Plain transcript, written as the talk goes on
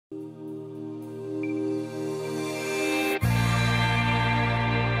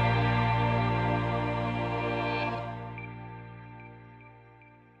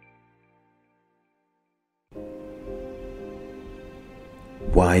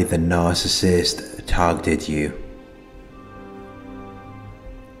why the narcissist targeted you.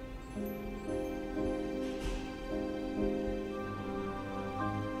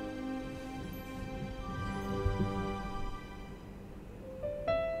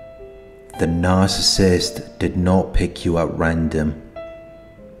 The narcissist did not pick you at random.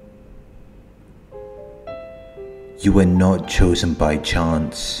 You were not chosen by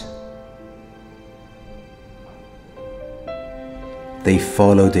chance. They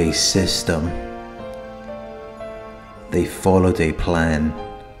followed a system. They followed a plan.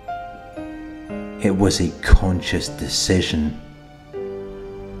 It was a conscious decision.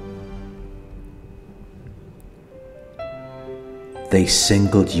 They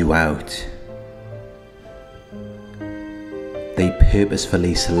singled you out. They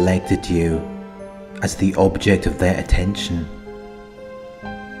purposefully selected you as the object of their attention.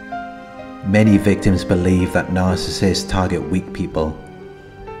 Many victims believe that narcissists target weak people.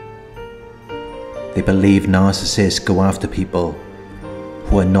 They believe narcissists go after people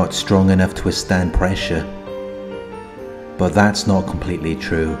who are not strong enough to withstand pressure. But that's not completely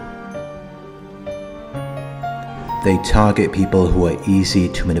true. They target people who are easy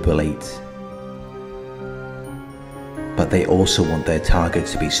to manipulate. But they also want their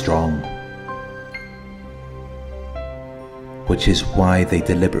targets to be strong. Which is why they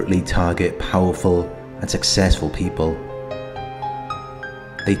deliberately target powerful and successful people.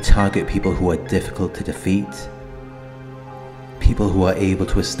 They target people who are difficult to defeat, people who are able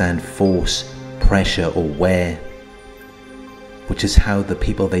to withstand force, pressure or wear, which is how the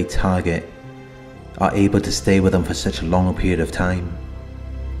people they target are able to stay with them for such a long period of time,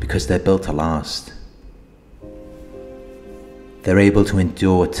 because they're built to last. They're able to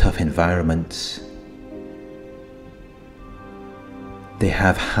endure tough environments. They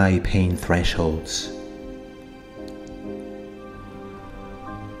have high pain thresholds.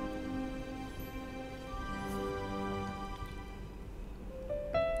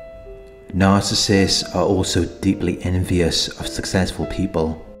 Narcissists are also deeply envious of successful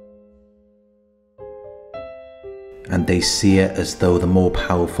people. And they see it as though the more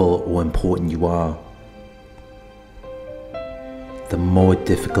powerful or important you are, the more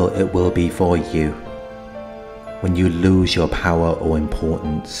difficult it will be for you when you lose your power or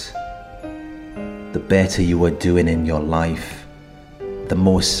importance. The better you are doing in your life, the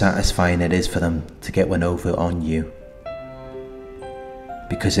more satisfying it is for them to get one over on you,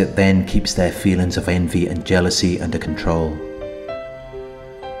 because it then keeps their feelings of envy and jealousy under control.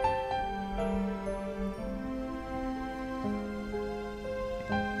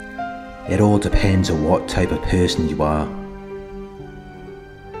 It all depends on what type of person you are.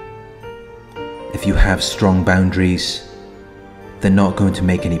 If you have strong boundaries, they're not going to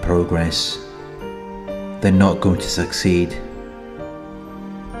make any progress. They're not going to succeed.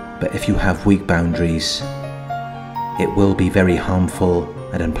 But if you have weak boundaries, it will be very harmful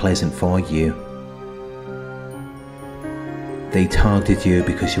and unpleasant for you. They targeted you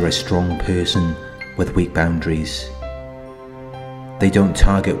because you're a strong person with weak boundaries. They don't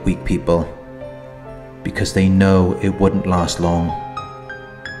target weak people because they know it wouldn't last long.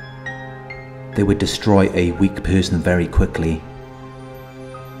 They would destroy a weak person very quickly,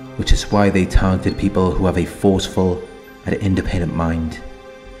 which is why they targeted people who have a forceful and independent mind.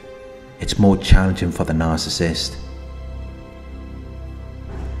 It's more challenging for the narcissist.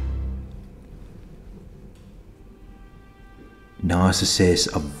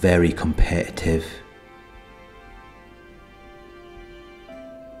 Narcissists are very competitive,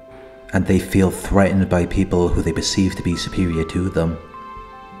 and they feel threatened by people who they perceive to be superior to them.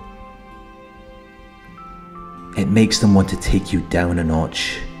 It makes them want to take you down a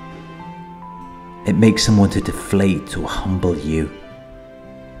notch. It makes them want to deflate or humble you,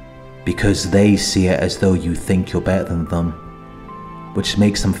 because they see it as though you think you're better than them, which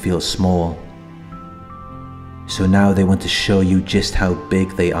makes them feel small. So now they want to show you just how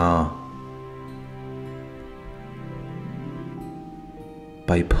big they are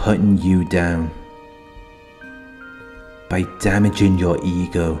by putting you down, by damaging your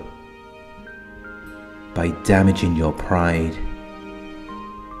ego, by damaging your pride,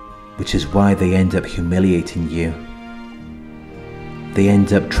 which is why they end up humiliating you. They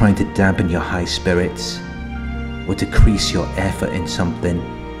end up trying to dampen your high spirits or decrease your effort in something,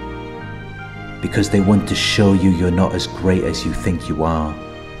 because they want to show you you're not as great as you think you are.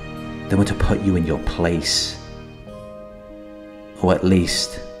 They want to put you in your place, or at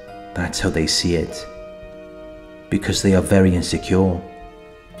least that's how they see it, because they are very insecure.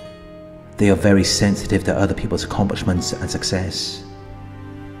 They are very sensitive to other people's accomplishments and success.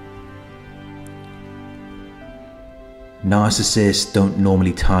 Narcissists don't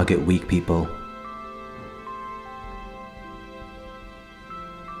normally target weak people.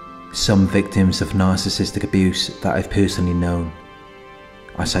 Some victims of narcissistic abuse that I've personally known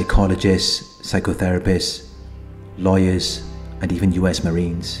are psychologists, psychotherapists, lawyers, and even US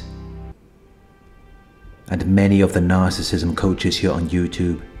Marines. And many of the narcissism coaches here on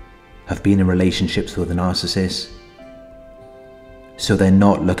YouTube have been in relationships with a narcissist, so they're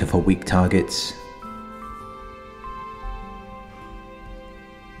not looking for weak targets.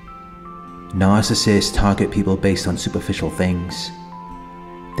 Narcissists target people based on superficial things.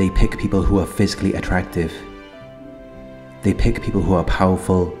 They pick people who are physically attractive. They pick people who are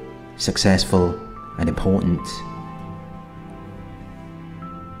powerful, successful, and important,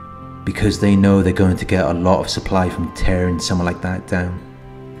 because they know they're going to get a lot of supply from tearing someone like that down.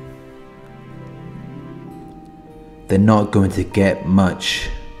 They're not going to get much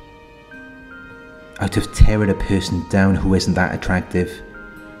out of tearing a person down who isn't that attractive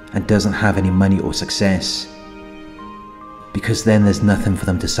and doesn't have any money or success, because then there's nothing for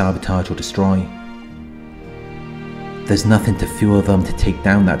them to sabotage or destroy. There's nothing to fuel them to take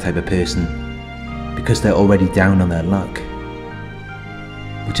down that type of person, because they're already down on their luck.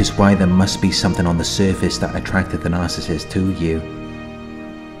 Which is why there must be something on the surface that attracted the narcissist to you.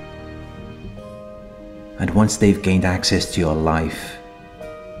 And once they've gained access to your life,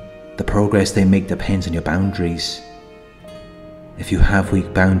 the progress they make depends on your boundaries. If you have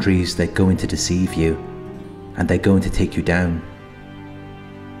weak boundaries, they're going to deceive you, and they're going to take you down.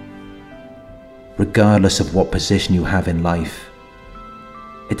 Regardless of what position you have in life,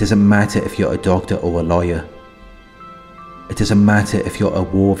 it doesn't matter if you're a doctor or a lawyer. It doesn't matter if you're a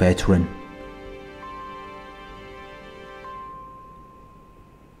war veteran.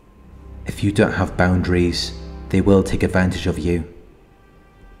 If you don't have boundaries, they will take advantage of you,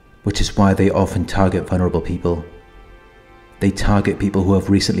 which is why they often target vulnerable people. They target people who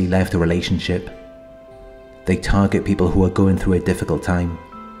have recently left a relationship. They target people who are going through a difficult time,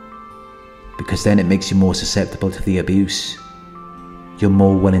 because then it makes you more susceptible to the abuse. You're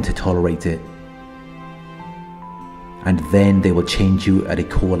more willing to tolerate it. And then they will change you at a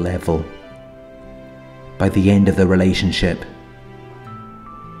core level. By the end of the relationship,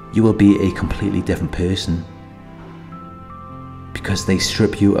 you will be a completely different person, because they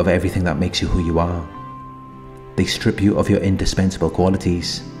strip you of everything that makes you who you are. They strip you of your indispensable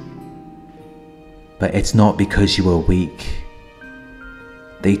qualities. But it's not because you are weak.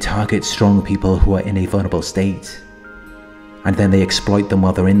 They target strong people who are in a vulnerable state, and then they exploit them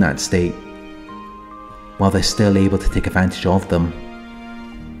while they're in that state, while they're still able to take advantage of them.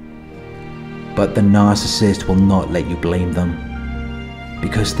 But the narcissist will not let you blame them,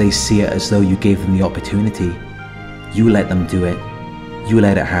 because they see it as though you gave them the opportunity. You let them do it. You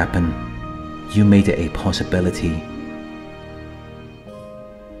let it happen. You made it a possibility.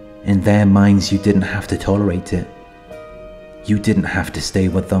 In their minds, you didn't have to tolerate it. You didn't have to stay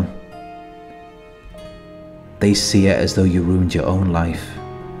with them. They see it as though you ruined your own life.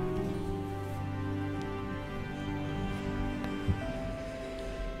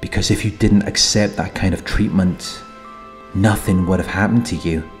 Because if you didn't accept that kind of treatment, nothing would have happened to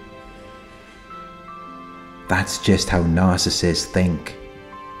you. That's just how narcissists think.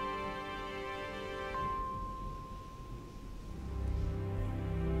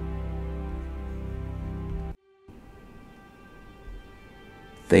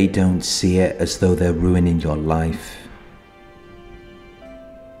 They don't see it as though they're ruining your life.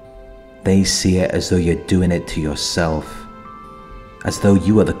 They see it as though you're doing it to yourself, as though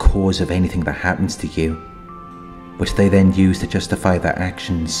you are the cause of anything that happens to you, which they then use to justify their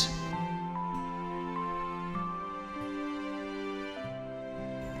actions.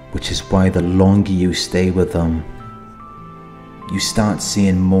 Which is why the longer you stay with them, you start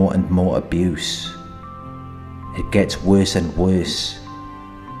seeing more and more abuse. It gets worse and worse,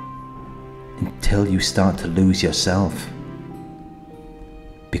 until you start to lose yourself,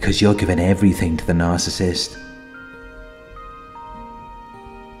 because you're giving everything to the narcissist.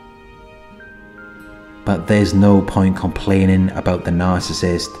 But there's no point complaining about the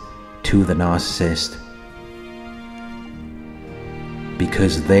narcissist to the narcissist,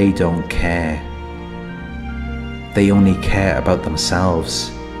 because they don't care. They only care about themselves.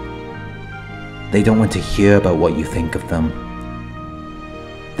 They don't want to hear about what you think of them.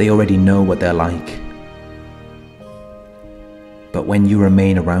 They already know what they're like. But when you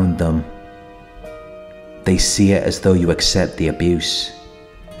remain around them, they see it as though you accept the abuse.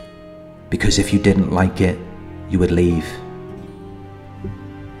 Because if you didn't like it, you would leave.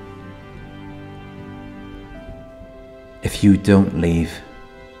 If you don't leave,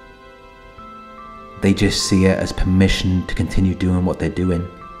 They just see it as permission to continue doing what they're doing,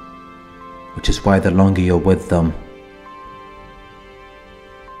 which is why the longer you're with them,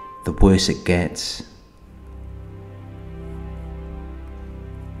 the worse it gets.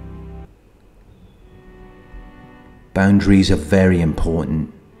 Boundaries are very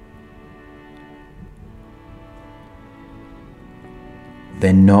important.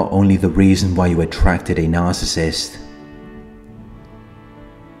 They're not only the reason why you attracted a narcissist,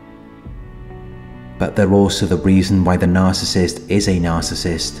 but they're also the reason why the narcissist is a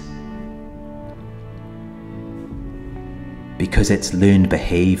narcissist. Because it's learned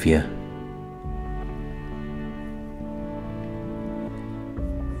behavior.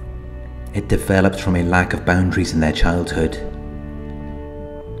 It developed from a lack of boundaries in their childhood.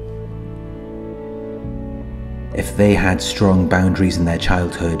 If they had strong boundaries in their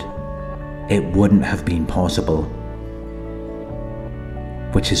childhood, it wouldn't have been possible.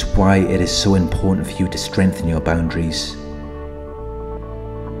 Which is why it is so important for you to strengthen your boundaries.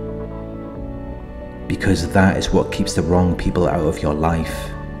 Because that is what keeps the wrong people out of your life.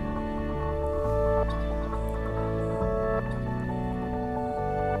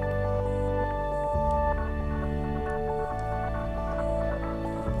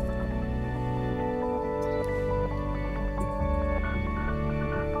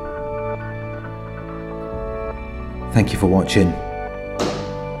 Thank you for watching.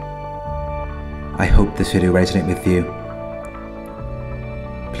 I hope this video resonated with you.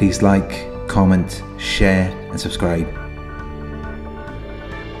 Please like, comment, share and subscribe.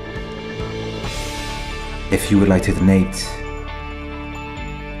 If you would like to donate,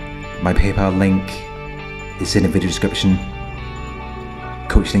 my PayPal link is in the video description.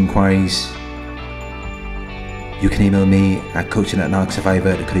 Coaching inquiries, you can email me at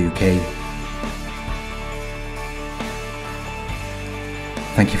coaching@narcsurvivor.co.uk.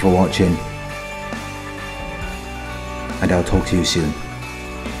 Thank you for watching, and I'll talk to you soon.